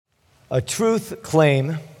A truth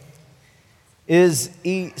claim is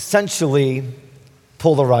essentially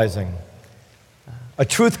polarizing. A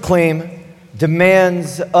truth claim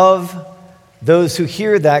demands of those who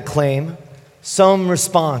hear that claim some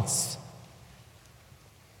response.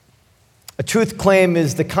 A truth claim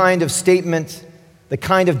is the kind of statement, the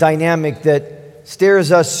kind of dynamic that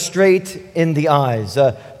stares us straight in the eyes.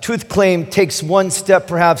 A truth claim takes one step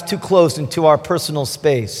perhaps too close into our personal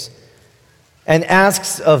space and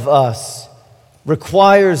asks of us,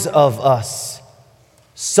 requires of us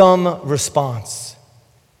some response.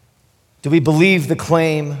 Do we believe the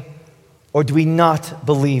claim or do we not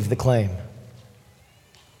believe the claim?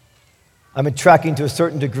 I've been tracking to a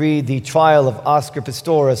certain degree the trial of Oscar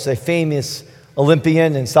Pistorius, a famous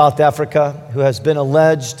Olympian in South Africa who has been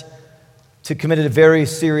alleged to have committed a very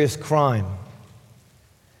serious crime.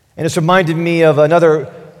 And it's reminded me of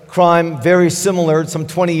another crime very similar some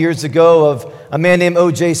 20 years ago of a man named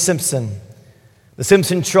O.J. Simpson. The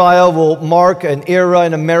Simpson trial will mark an era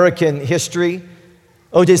in American history.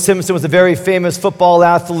 O.J. Simpson was a very famous football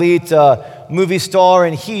athlete, movie star,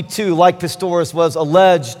 and he too, like Pistorius, was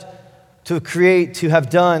alleged to have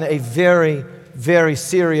done a very, very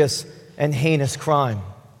serious and heinous crime.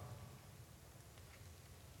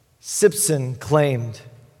 Simpson claimed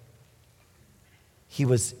he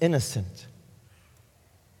was innocent.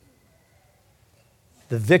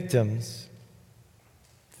 The victims,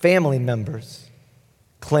 family members,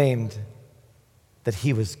 claimed that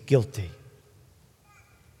he was guilty.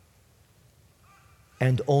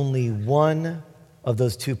 And only one of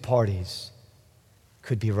those two parties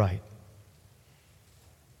could be right.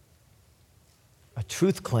 A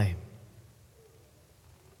truth claim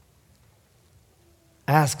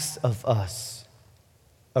asks of us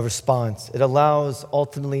a response. It allows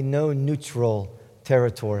ultimately no neutral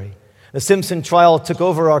territory. The Simpson trial took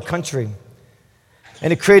over our country,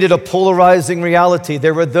 and it created a polarizing reality.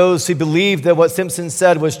 There were those who believed that what Simpson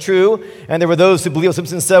said was true, and there were those who believed what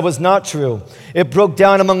Simpson said was not true. It broke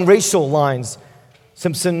down among racial lines.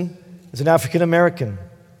 Simpson is an African American.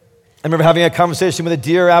 I remember having a conversation with a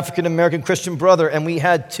dear African American Christian brother, and we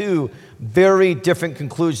had two very different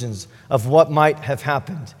conclusions of what might have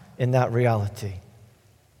happened in that reality.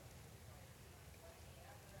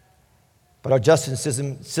 But our justice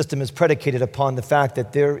system is predicated upon the fact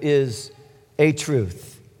that there is a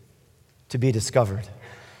truth to be discovered.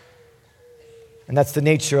 And that's the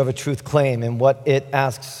nature of a truth claim and what it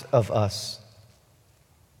asks of us.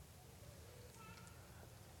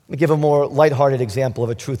 Let me give a more lighthearted example of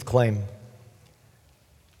a truth claim.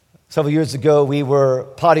 Several years ago, we were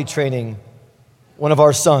potty training one of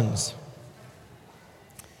our sons.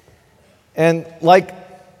 And like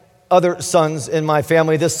other sons in my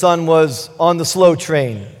family, this son was on the slow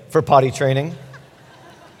train for potty training.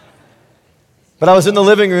 But I was in the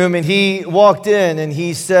living room and he walked in and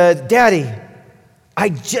he said, "Daddy, I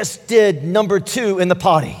just did number 2 in the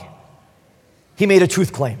potty." He made a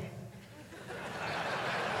truth claim.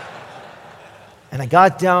 And I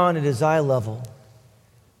got down at his eye level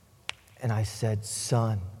and I said,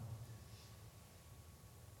 "Son,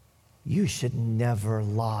 you should never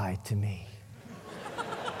lie to me.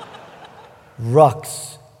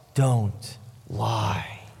 Rucks don't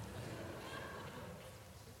lie."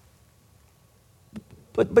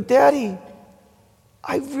 But Daddy,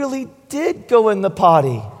 I really did go in the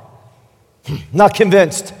potty. Not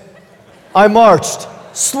convinced. I marched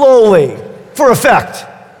slowly, for effect,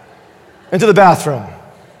 into the bathroom.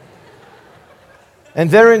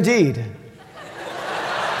 And there indeed,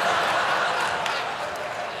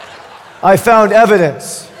 I found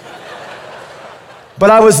evidence.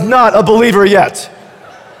 But I was not a believer yet.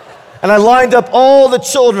 And I lined up all the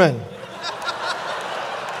children.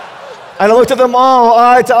 And I looked at them all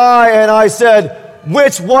eye to eye and I said,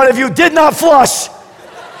 "Which one of you did not flush?"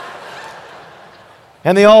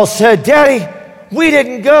 And they all said, "Daddy, we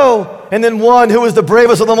didn't go." And then one, who was the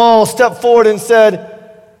bravest of them all, stepped forward and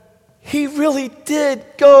said, "He really did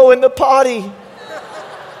go in the potty."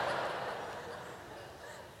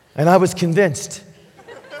 And I was convinced.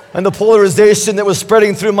 And the polarization that was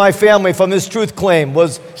spreading through my family from this truth claim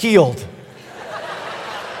was healed.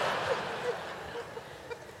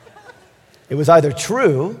 It was either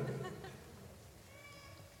true,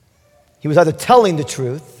 he was either telling the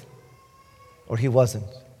truth, or he wasn't.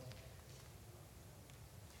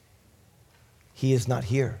 He is not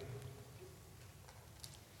here.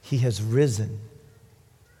 He has risen,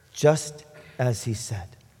 just as he said.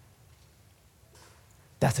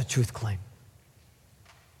 That's a truth claim.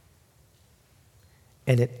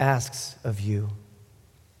 And it asks of you.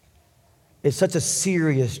 It's such a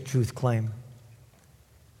serious truth claim.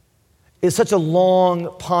 is such a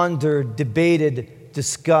long, pondered, debated,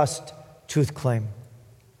 discussed truth claim.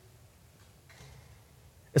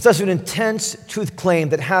 It's such an intense truth claim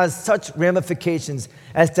that has such ramifications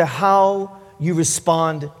as to how you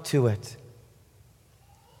respond to it,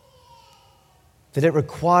 that it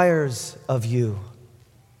requires of you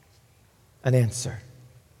an answer.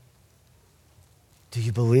 Do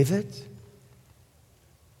you believe it?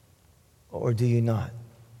 Or do you not?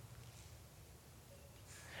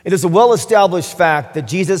 It is a well-established fact that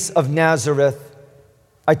Jesus of Nazareth,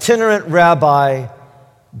 itinerant rabbi,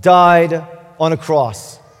 died on a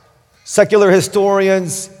cross. Secular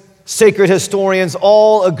historians, sacred historians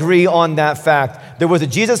all agree on that fact. There was a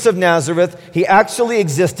Jesus of Nazareth, he actually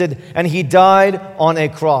existed, and he died on a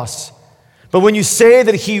cross. But when you say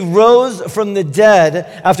that he rose from the dead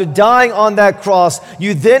after dying on that cross,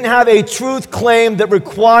 you then have a truth claim that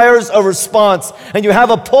requires a response. And you have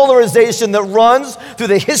a polarization that runs through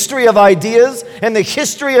the history of ideas and the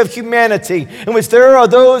history of humanity, in which there are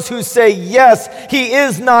those who say, yes, he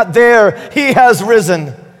is not there, he has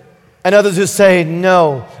risen. And others who say,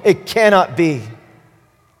 no, it cannot be.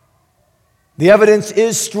 The evidence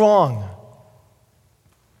is strong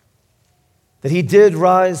that he did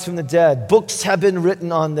rise from the dead. Books have been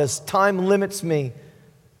written on this. Time limits me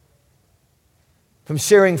from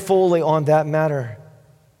sharing fully on that matter.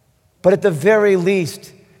 But at the very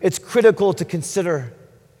least, it's critical to consider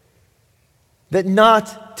that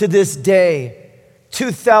not to this day,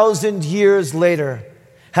 2,000 years later,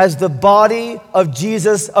 has the body of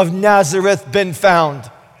Jesus of Nazareth been found.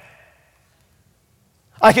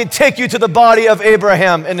 I can take you to the body of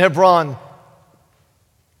Abraham in Hebron.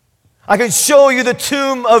 I can show you the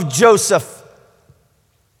tomb of Joseph.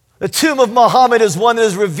 The tomb of Muhammad is one that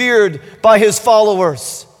is revered by his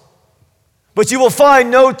followers. But you will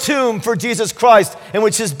find no tomb for Jesus Christ in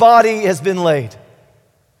which his body has been laid.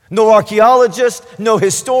 No archaeologist, no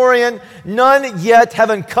historian, none yet have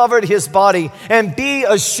uncovered his body. And be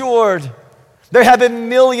assured, there have been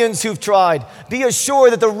millions who've tried. Be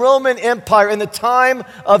assured that the Roman Empire in the time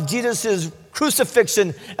of Jesus'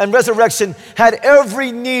 crucifixion and resurrection had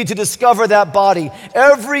every need to discover that body,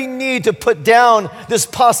 every need to put down this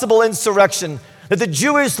possible insurrection. That the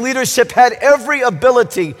Jewish leadership had every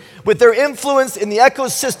ability, with their influence in the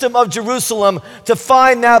ecosystem of Jerusalem, to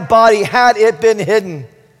find that body had it been hidden.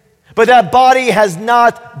 But that body has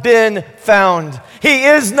not been found. He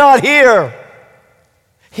is not here.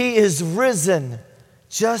 He is risen,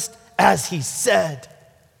 just as he said.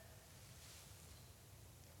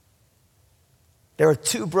 There are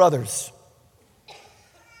two brothers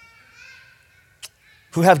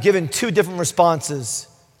who have given two different responses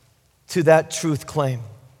to that truth claim.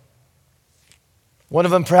 One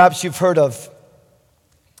of them perhaps you've heard of.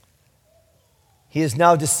 He is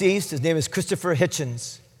now deceased. His name is Christopher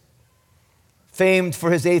Hitchens, famed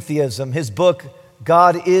for his atheism. His book,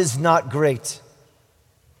 God is Not Great.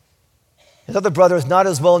 His other brother is not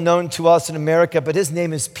as well known to us in America, but his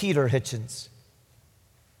name is Peter Hitchens.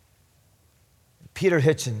 Peter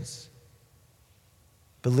Hitchens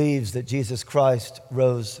believes that Jesus Christ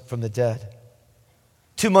rose from the dead.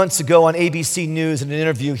 2 months ago on ABC News in an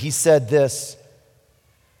interview, he said this: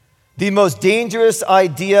 "The most dangerous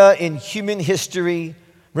idea in human history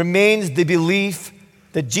remains the belief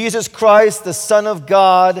that Jesus Christ, the Son of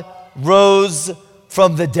God, rose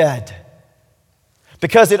from the dead.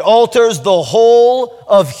 Because it alters the whole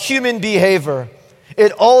of human behavior.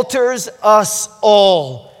 It alters us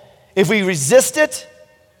all. If we resist it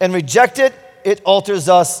and reject it, it alters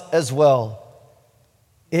us as well.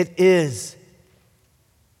 It is,"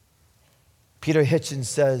 Peter Hitchens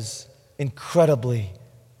says, "incredibly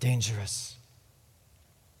dangerous."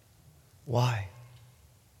 Why?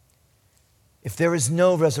 If there is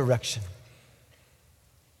no resurrection,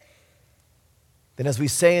 then as we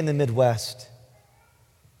say in the Midwest,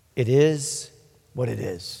 it is what it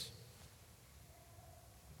is.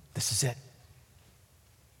 This is it.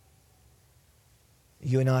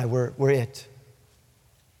 You and I, we're it.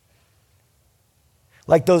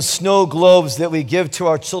 Like those snow globes that we give to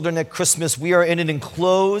our children at Christmas, we are in an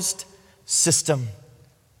enclosed system.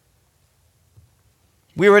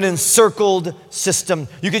 We are an encircled system.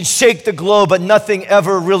 You can shake the globe, but nothing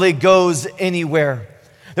ever really goes anywhere.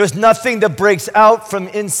 There's nothing that breaks out from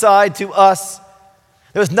inside to us.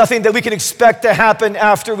 There's nothing that we can expect to happen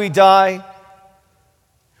after we die.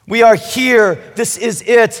 We are here. This is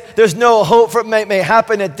it. There's no hope for what may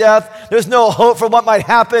happen at death. There's no hope for what might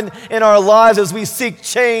happen in our lives as we seek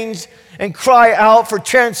change and cry out for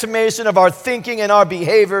transformation of our thinking and our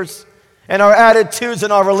behaviors and our attitudes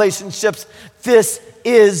and our relationships. This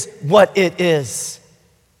is what it is.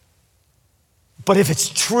 But if it's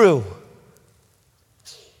true,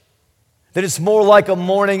 that it's more like a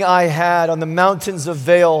morning I had on the mountains of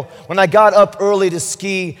Vail. When I got up early to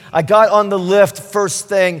ski, I got on the lift first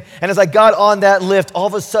thing, and as I got on that lift, all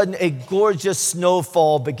of a sudden a gorgeous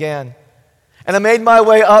snowfall began. And I made my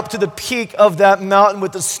way up to the peak of that mountain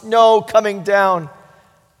with the snow coming down,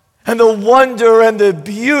 and the wonder and the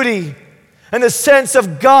beauty and the sense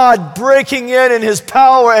of God breaking in and His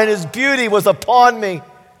power and His beauty was upon me.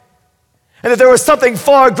 And that there was something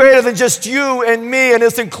far greater than just you and me and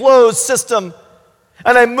this enclosed system.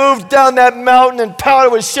 And I moved down that mountain and power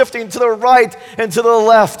was shifting to the right and to the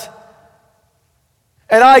left.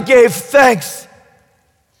 And I gave thanks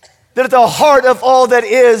that at the heart of all that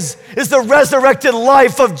is the resurrected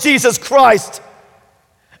life of Jesus Christ.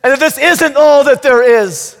 And that this isn't all that there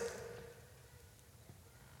is.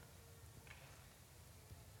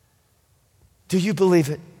 Do you believe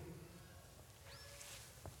it?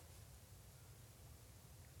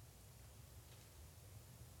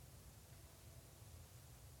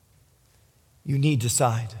 You need to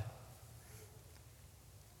decide.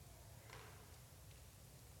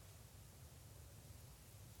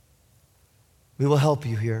 We will help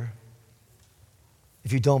you here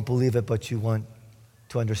if you don't believe it, but you want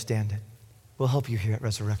to understand it. We'll help you here at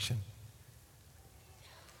Resurrection.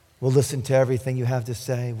 We'll listen to everything you have to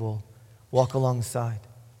say. We'll walk alongside.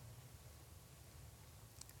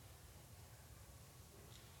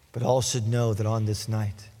 But all should know that on this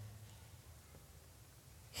night,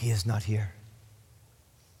 He is not here.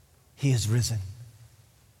 He is risen,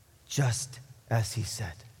 just as He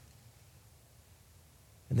said.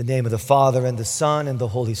 In the name of the Father, and the Son, and the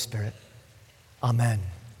Holy Spirit. Amen.